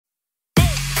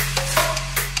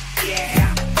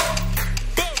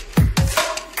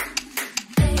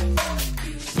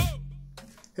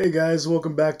Hey guys,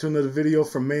 welcome back to another video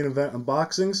from Main Event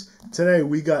Unboxings. Today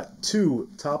we got two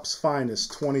Topps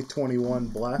Finest 2021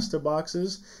 blaster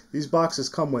boxes. These boxes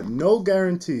come with no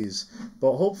guarantees,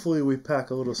 but hopefully we pack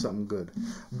a little something good.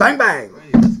 Bang bang!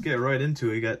 Right, let's get right into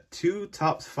it. We got two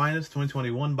Topps Finest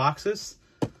 2021 boxes.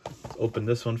 Let's open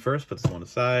this one first, put this one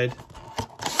aside.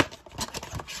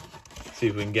 See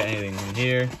if we can get anything in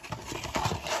here.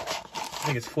 I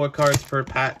think it's 4 cards per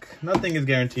pack. Nothing is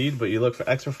guaranteed, but you look for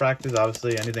extra fractors,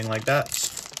 obviously, anything like that.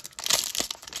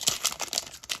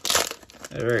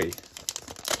 Alright.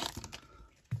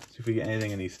 See if we get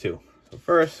anything in these two. So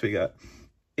first, we got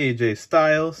AJ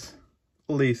Styles,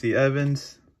 Lacey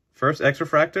Evans. First extra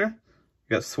fractor.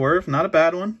 We got Swerve, not a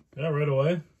bad one. Yeah, right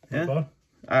away. Yeah.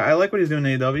 I like what he's doing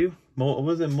in AEW.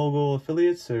 Was it Mogul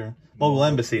Affiliates or Mogul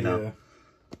Embassy now? Yeah.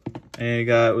 And you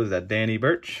got, what was that, Danny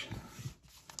Burch.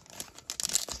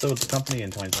 Still with the company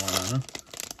in 2021, huh?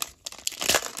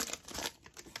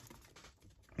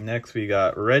 Next, we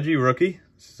got Reggie Rookie.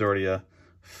 This is already a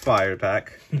fire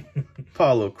pack.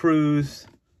 Apollo Crews,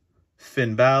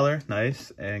 Finn Balor,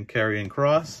 nice, and Karrion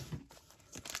Kross.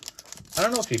 I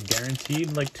don't know if you're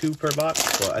guaranteed like 2 per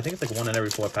box, but I think it's like 1 in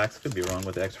every 4 packs. Could be wrong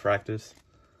with the extra fractors.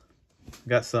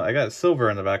 I got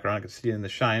silver in the background. I can see it in the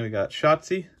shine. We got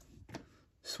Shotzi,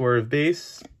 Swerve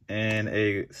Base, and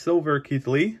a silver Keith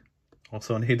Lee.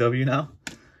 Also in AEW now,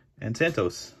 and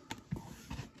Santos.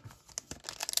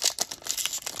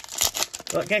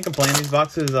 Well, I can't complain. These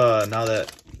boxes, now that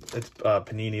it's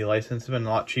Panini license, have been a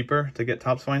lot cheaper to get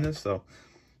Topps Finest. So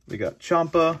we got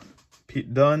Ciampa,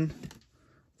 Pete Dunne,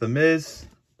 The Miz,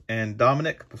 and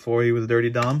Dominic before he was Dirty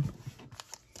Dom.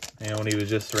 And when he was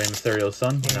just Rey Mysterio's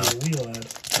son.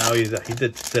 Now he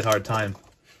did sit hard time.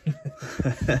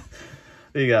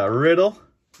 We got Riddle.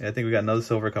 Yeah, I think we got another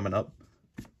silver coming up.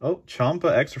 Oh,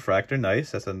 Ciampa extra fractor, nice.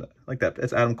 That's like that.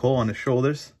 It's Adam Cole on his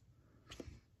shoulders,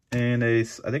 and I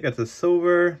think that's a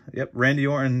silver. Yep, Randy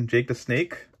Orton, Jake the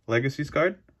Snake, Legacies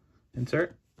card,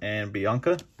 insert, and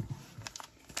Bianca. All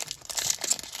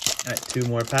right, 2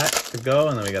 more packs to go,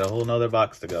 and then we got a whole nother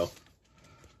box to go.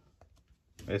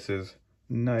 This is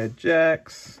Nia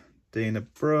Jax, Dana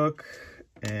Brooke,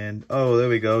 and oh, there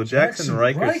we go, Jackson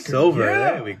Riker silver.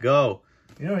 Yeah. There we go.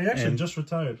 You know, he actually just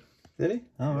retired. Did he?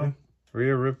 I don't know.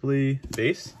 Rhea Ripley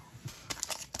base.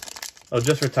 Oh,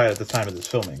 just retired at the time of this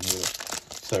filming.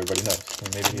 So everybody knows. Or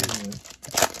maybe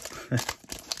he's...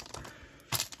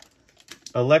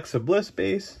 Alexa Bliss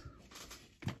base.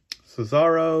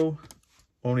 Cesaro.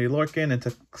 Oni Lorcan. And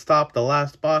to stop the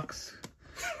last box,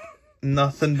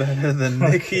 nothing better than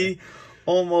Nikki.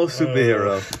 Almost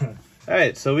superhero.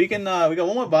 Alright, so we can we got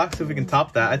 1 more box if we can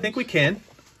top that. I think we can.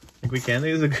 I think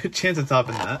there's a good chance of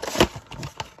topping that.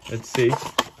 Let's see.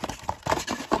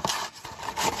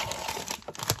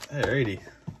 Alrighty.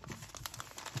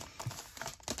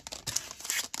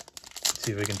 Let's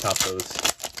see if we can top those.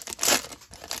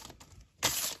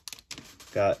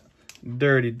 Got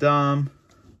Dirty Dom,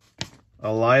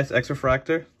 Elias extra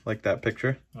fractor, like that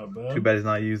picture. Not bad. Too bad he's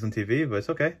not used on TV, but it's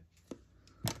okay.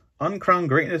 Uncrowned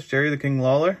Greatness, Jerry the King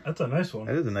Lawler. That's a nice one.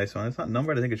 That is a nice one. It's not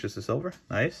numbered. I think it's just a silver.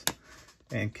 Nice.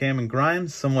 And Cameron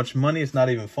Grimes, so much money, it's not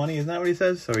even funny. Isn't that what he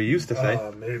says? Or he used to say?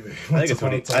 Maybe. I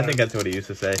think that's what he used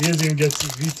to say. He doesn't even get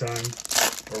TV time.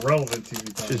 Or relevant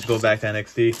TV time. Just go back to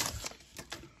NXT.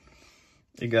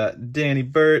 You got Danny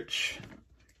Burch,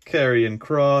 Karrion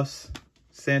Kross,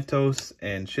 Santos,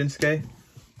 and Shinsuke.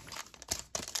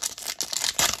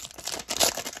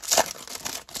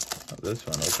 Oh, this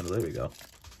one opened. There we go.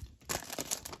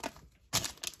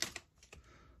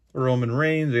 Roman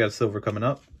Reigns, we got a silver coming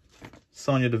up.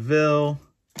 Sonya Deville,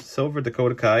 silver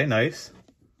Dakota Kai, nice.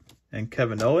 And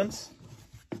Kevin Owens.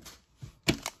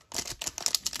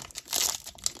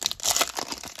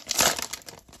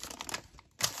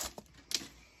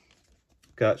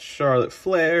 Got Charlotte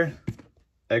Flair,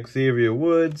 Xavier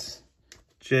Woods,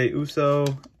 Jey Uso,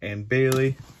 and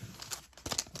Bayley.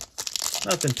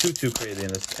 Nothing too crazy in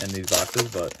these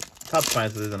boxes, but Topps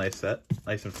Finest is a nice set.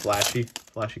 Nice and flashy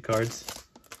cards.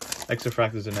 Extra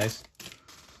fractors are nice.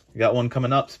 We got 1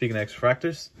 coming up, speaking of extra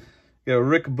fractors. We got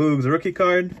Rick Boogs rookie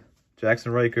card,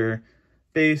 Jackson Riker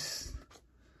base,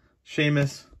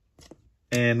 Sheamus,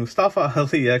 and Mustafa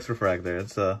Ali extra fractor.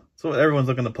 It's what everyone's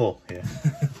looking to pull here.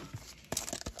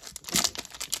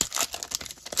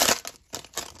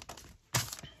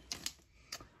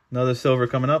 Another silver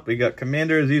coming up. We got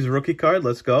Commander Aziz rookie card.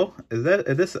 Let's go. I think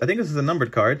this is a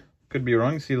numbered card. Could be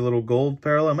wrong. You see the little gold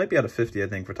parallel. It might be out of 50, I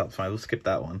think, for Topps Finest. We'll skip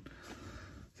that one.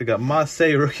 We got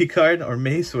Mace rookie card, or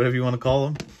Mace, whatever you want to call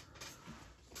him.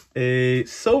 A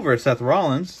silver Seth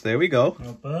Rollins. There we go.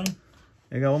 Not bad.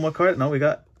 You got 1 more card? No, we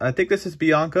got... I think this is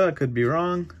Bianca. I could be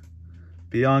wrong.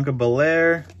 Bianca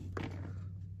Belair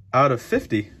out of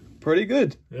 50. Pretty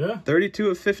good. Yeah. 32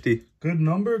 of 50. Good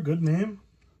number, good name.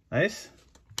 Nice.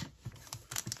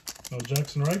 No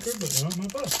Jackson Riker, but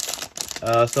not bad.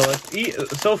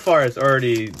 So far it's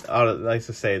already out of, like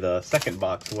to say, the second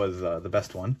box was the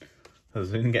best one,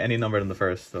 because we didn't get any numbered in the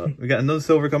first. So we got another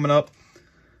silver coming up.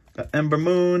 Got Ember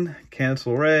Moon,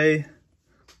 Cancel Ray,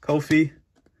 Kofi,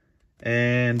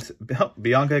 and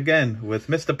Bianca again with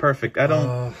Mr. Perfect. I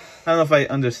don't know if I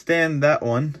understand that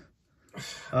one.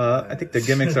 I think the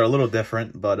gimmicks are a little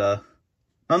different, but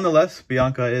nonetheless,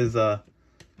 Bianca is a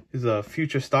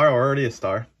future star, or already a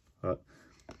star. But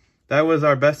that was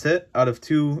our best hit out of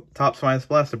 2 Topps Finest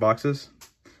Blaster boxes.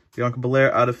 Bianca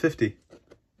Belair out of 50.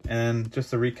 And just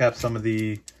to recap some of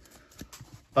the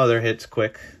other hits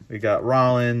quick, we got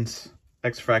Rollins,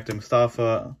 X-Fractor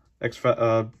Mustafa,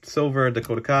 Silver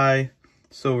Dakota Kai,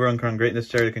 Silver Uncrowned Greatness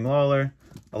Jerry the King Lawler,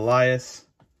 Elias,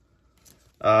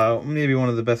 maybe one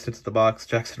of the best hits of the box,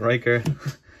 Jackson Riker,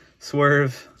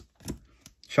 Swerve,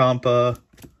 Ciampa,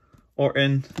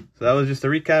 Orton. So that was just a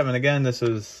recap, and again, this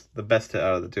was the best hit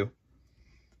out of the 2.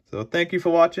 So thank you for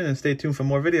watching, and stay tuned for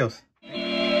more videos.